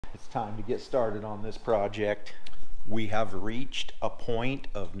time to get started on this project. We have reached a point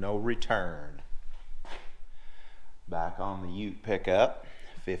of no return. Back on the Ute pickup,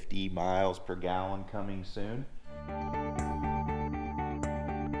 50 miles per gallon coming soon.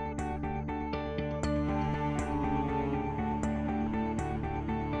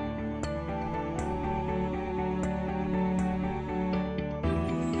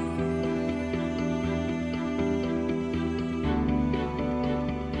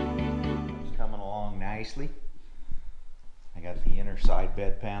 Nicely. I got the inner side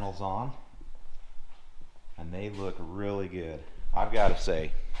bed panels on and they look really good. I've got to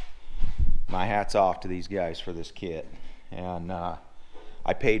say, my hat's off to these guys for this kit. And I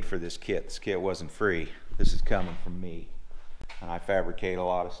paid for this kit. This kit wasn't free. This is coming from me. And I fabricate a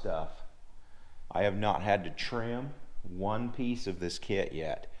lot of stuff. I have not had to trim one piece of this kit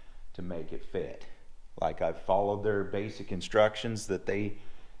yet to make it fit. Like, I've followed their basic instructions that they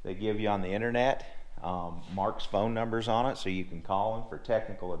give you on the internet. Mark's phone number's on it, so you can call him for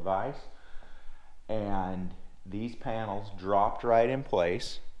technical advice. And these panels dropped right in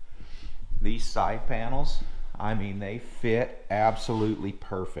place. These side panels, I mean, they fit absolutely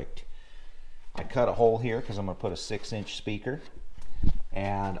perfect. I cut a hole here because I'm going to put a 6-inch speaker,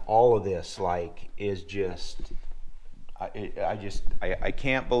 and all of this is just I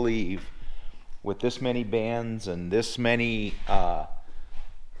can't believe, with this many bands and this many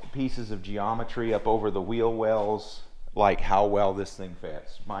pieces of geometry up over the wheel wells, how well this thing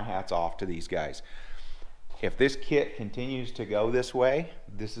fits. My hat's off to these guys. If this kit continues to go this way,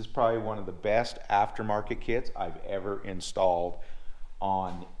 this is probably one of the best aftermarket kits I've ever installed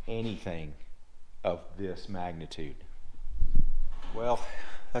on anything of this magnitude. Well,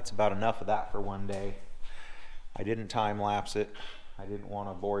 that's about enough of that for one day. I didn't time lapse it. I didn't want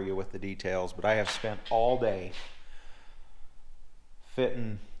to bore you with the details, but I have spent all day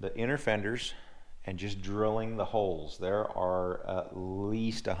fitting the inner fenders and just drilling the holes. There are at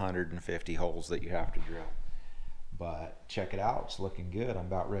least 150 holes that you have to drill. But check it out, it's looking good. I'm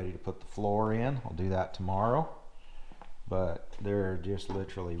about ready to put the floor in. I'll do that tomorrow. But they're just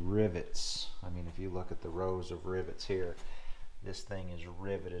literally rivets. I mean, if you look at the rows of rivets here, this thing is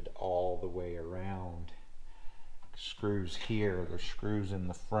riveted all the way around. Screws here, there's screws in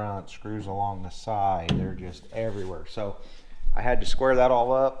the front, screws along the side, they're just everywhere. So I had to square that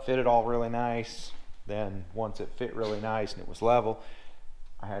all up, fit it all really nice. Then once it fit really nice and it was level,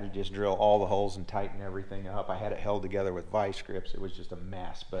 I had to just drill all the holes and tighten everything up. I had it held together with vice grips. It was just a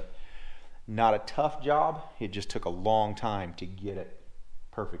mess, but not a tough job. It just took a long time to get it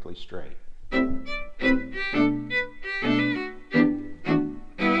perfectly straight.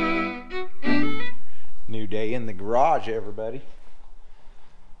 New day in the garage, everybody.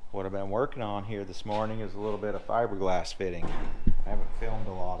 What I've been working on here this morning is a little bit of fiberglass fitting. I haven't filmed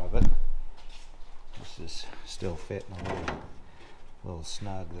a lot of it. This is still fitting a little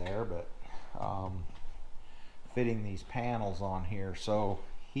snug there, but fitting these panels on here. So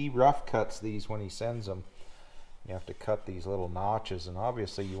he rough cuts these when he sends them. You have to cut these little notches, and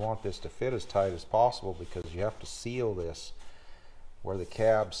obviously you want this to fit as tight as possible because you have to seal this. Where the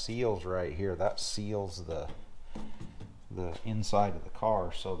cab seals right here, that seals the inside of the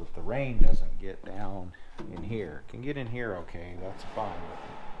car so that the rain doesn't get down in here. It can get in here okay, that's fine,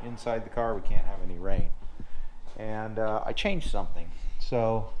 but inside the car we can't have any rain. And I changed something,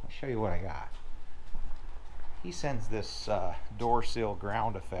 so I'll show you what I got. He sends this door sill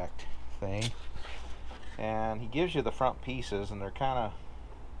ground effect thing, and he gives you the front pieces, and they're kind of,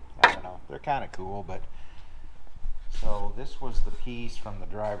 I don't know, they're kind of cool. But so this was the piece from the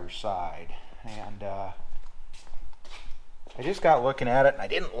driver's side, and I just got looking at it and I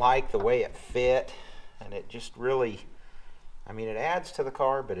didn't like the way it fit, and it just really, I mean, it adds to the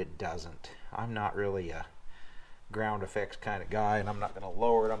car, but it doesn't. I'm not really a ground effects kind of guy, and I'm not going to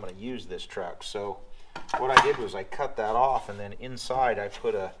lower it. I'm going to use this truck. So what I did was I cut that off, and then inside I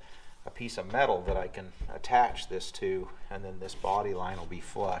put a piece of metal that I can attach this to, and then this body line will be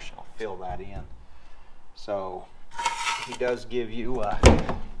flush, and I'll fill that in. So he does give you a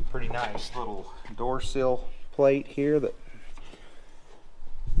pretty nice little door sill plate here that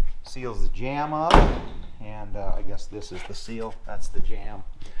seals the jam up, and I guess this is the seal, that's the jam.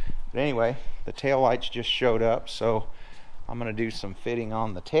 But anyway, the tail lights just showed up, so I'm going to do some fitting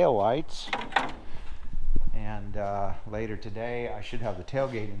on the tail lights, and later today I should have the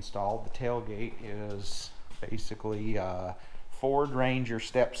tailgate installed. The tailgate is basically Ford Ranger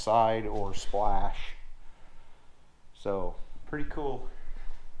step side or splash, so pretty cool.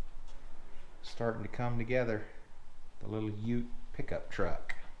 Starting to come together, the little Ute pickup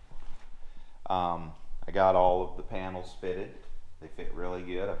truck. I got all of the panels fitted. They fit really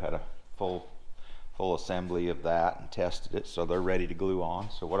good. I've had a full assembly of that and tested it, so they're ready to glue on.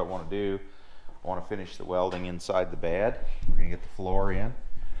 So what I want to do, I want to finish the welding inside the bed. We're going to get the floor in.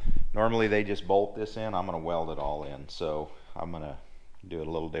 Normally they just bolt this in. I'm going to weld it all in, so I'm going to do it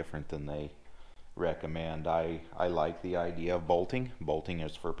a little different than they recommend. I like the idea of bolting. Bolting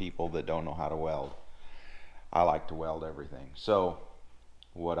is for people that don't know how to weld. I like to weld everything. So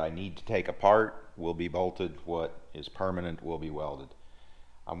what I need to take apart will be bolted. What is permanent will be welded.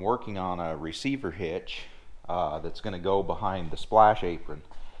 I'm working on a receiver hitch that's going to go behind the splash apron.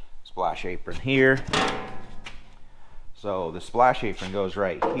 Splash apron here. So the splash apron goes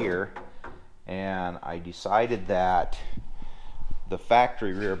right here, and I decided that the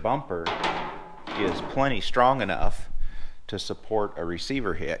factory rear bumper is plenty strong enough to support a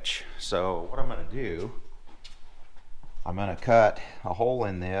receiver hitch. So what I'm going to do, I'm going to cut a hole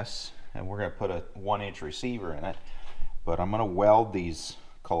in this, and we're going to put a 1-inch receiver in it, but I'm going to weld these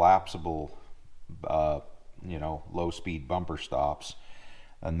collapsible low speed bumper stops,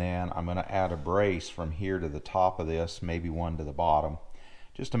 and then I'm going to add a brace from here to the top of this, maybe one to the bottom,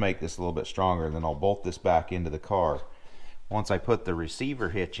 just to make this a little bit stronger. Then I'll bolt this back into the car. Once I put the receiver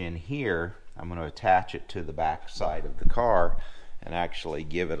hitch in here, I'm going to attach it to the back side of the car and actually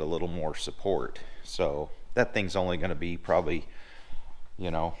give it a little more support. So that thing's only going to be probably,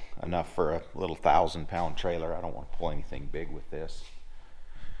 enough for a little 1,000-pound trailer. I don't want to pull anything big with this.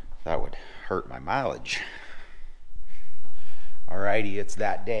 That would hurt my mileage. Alrighty, it's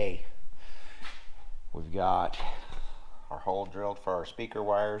that day. We've got our hole drilled for our speaker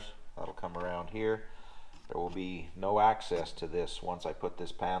wires. That'll come around here. There will be no access to this once I put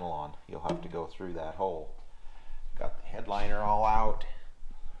this panel on. You'll have to go through that hole. Got the headliner all out,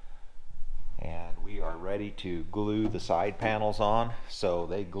 and we are ready to glue the side panels on. So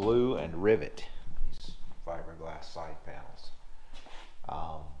they glue and rivet, these fiberglass side panels.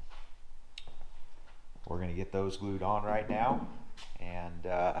 We're going to get those glued on right now, and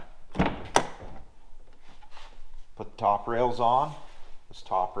put the top rails on. This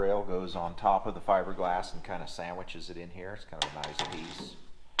top rail goes on top of the fiberglass and kind of sandwiches it in here. It's kind of a nice piece.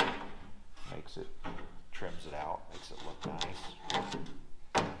 Trims it out, makes it look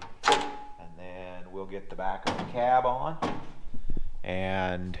nice. And then we'll get the back of the cab on.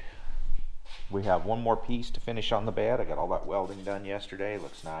 And we have one more piece to finish on the bed. I got all that welding done yesterday.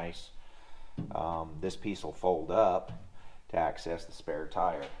 Looks nice. This piece will fold up to access the spare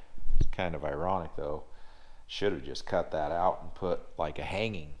tire. It's kind of ironic though. Should have just cut that out and put like a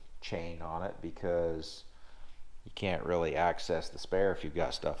hanging chain on it, because you can't really access the spare if you've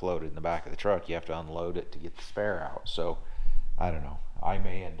got stuff loaded in the back of the truck. You have to unload it to get the spare out. So I don't know, I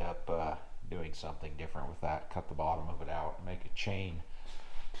may end up doing something different with that. Cut the bottom of it out and make a chain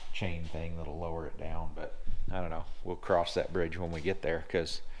thing that'll lower it down. But I don't know, we'll cross that bridge when we get there,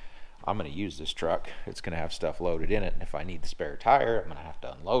 because I'm going to use this truck. It's going to have stuff loaded in it, and if I need the spare tire, I'm going to have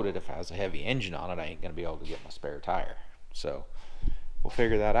to unload it. If it has a heavy engine on it, I ain't going to be able to get my spare tire. So we'll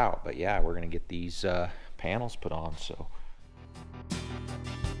figure that out. But yeah, we're going to get these panels put on. So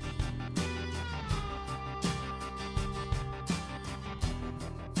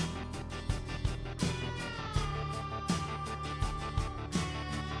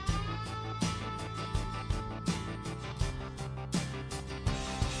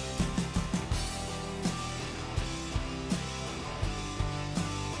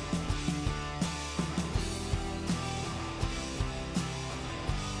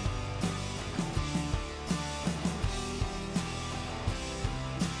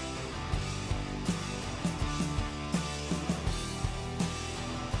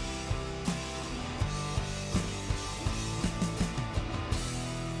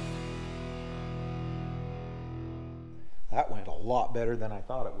that went a lot better than I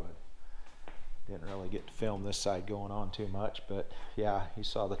thought it would. Didn't really get to film this side going on too much, but yeah, you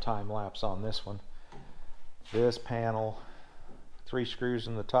saw the time lapse on this one. This panel, 3 screws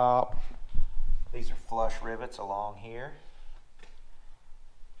in the top. These are flush rivets along here,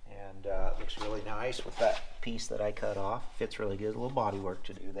 and it looks really nice with that piece that I cut off. Fits really good. A little body work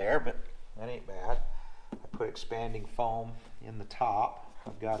to do there, but that ain't bad. I put expanding foam in the top.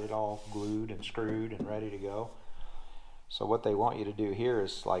 I've got it all glued and screwed and ready to go. So what they want you to do here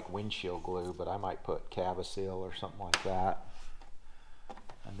is like windshield glue, but I might put Cavasil or something like that.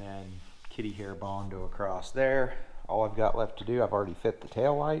 And then kitty hair Bondo across there. All I've got left to do, I've already fit the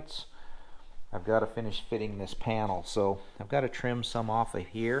tail lights. I've got to finish fitting this panel. So I've got to trim some off of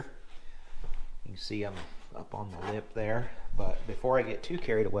here. You can see I'm up on the lip there. But before I get too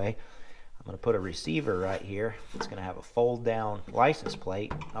carried away, I'm going to put a receiver right here. It's going to have a fold down license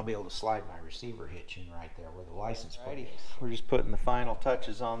plate. I'll be able to slide my receiver hitch in right there where the license plate is. We're just putting the final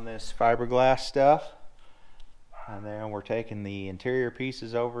touches on this fiberglass stuff. And then we're taking the interior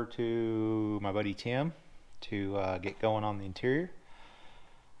pieces over to my buddy Tim to get going on the interior.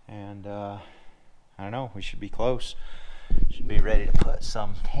 And I don't know, we should be close. Should be ready to put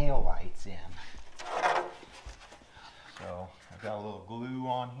some tail lights in. So I've got a little glue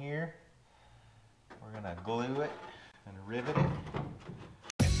on here. We're going to glue it and rivet it.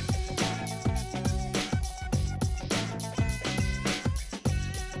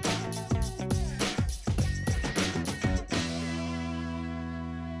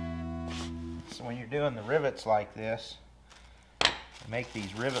 So when you're doing the rivets like this, make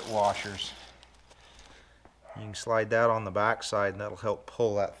these rivet washers. You can slide that on the back side and that'll help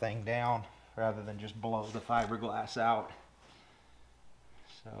pull that thing down rather than just blow the fiberglass out.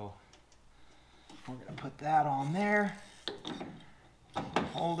 So we're going to put that on there,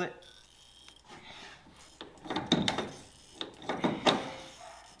 hold it,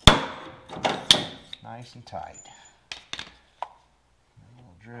 nice and tight. And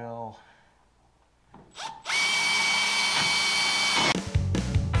we'll drill.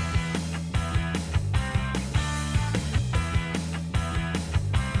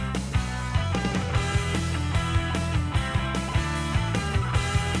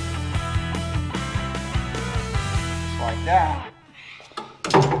 Like that.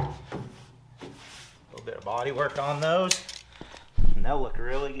 A little bit of body work on those and they'll look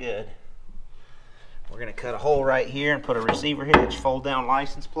really good. We're going to cut a hole right here and put a receiver hitch, fold down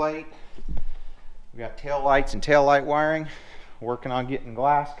license plate. We got tail lights and tail light wiring. Working on getting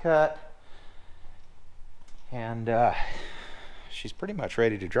glass cut. And she's pretty much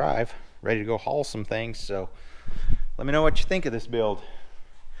ready to drive, ready to go haul some things. So let me know what you think of this build.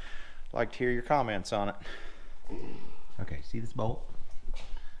 I'd like to hear your comments on it. Okay, see this bolt?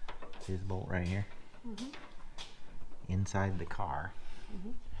 See this bolt right here? Mm-hmm. Inside the car. Mm-hmm.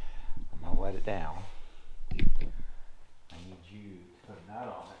 I'm going to let it down. I need you to put a nut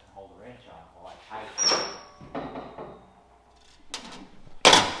on it and hold the wrench on it while I tighten it.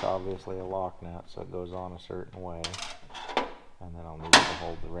 It's obviously a lock nut, so it goes on a certain way. And then I'll need to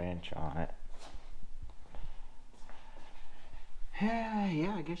hold the wrench on it.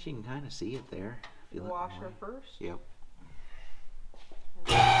 Yeah, I guess you can kind of see it there. Feel Washer first? Yep.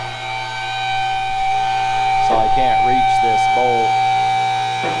 So I can't reach this bolt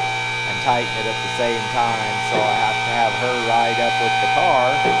and tighten it at the same time, so I have to have her ride up with the car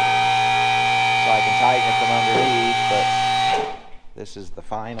so I can tighten it from underneath. But this is the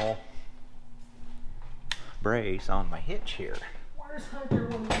final brace on my hitch here. Where's Hunter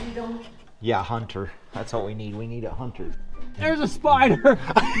when we need him? Yeah, Hunter. That's what we need. We need a Hunter. There's a spider!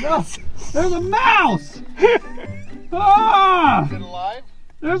 There's a mouse! Ah! Is it alive?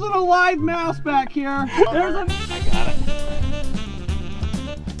 There's an alive mouse back here. There's a... I got it.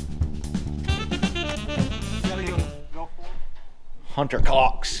 Go for it. Hunter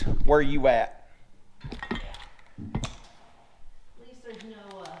Cox, where are you at? At least there's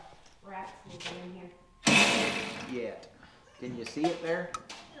no rats moving in here. Yet. Can you see it there?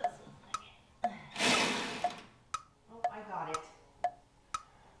 Oh, I got it.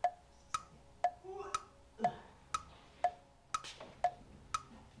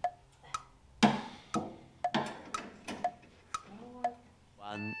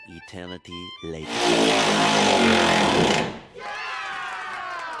 One eternity later. Let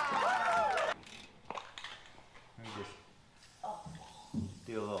me just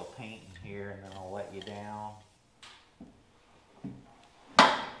do a little painting here and then I'll let you down.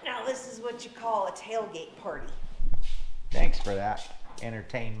 Now this is what you call a tailgate party. Thanks for that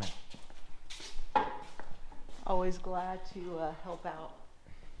entertainment. Always glad to help out.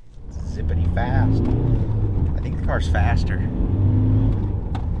 It's zippity fast. I think the car's faster.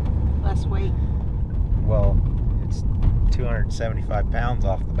 Less weight. Well, it's 275 pounds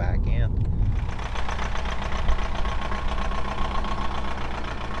off the back end.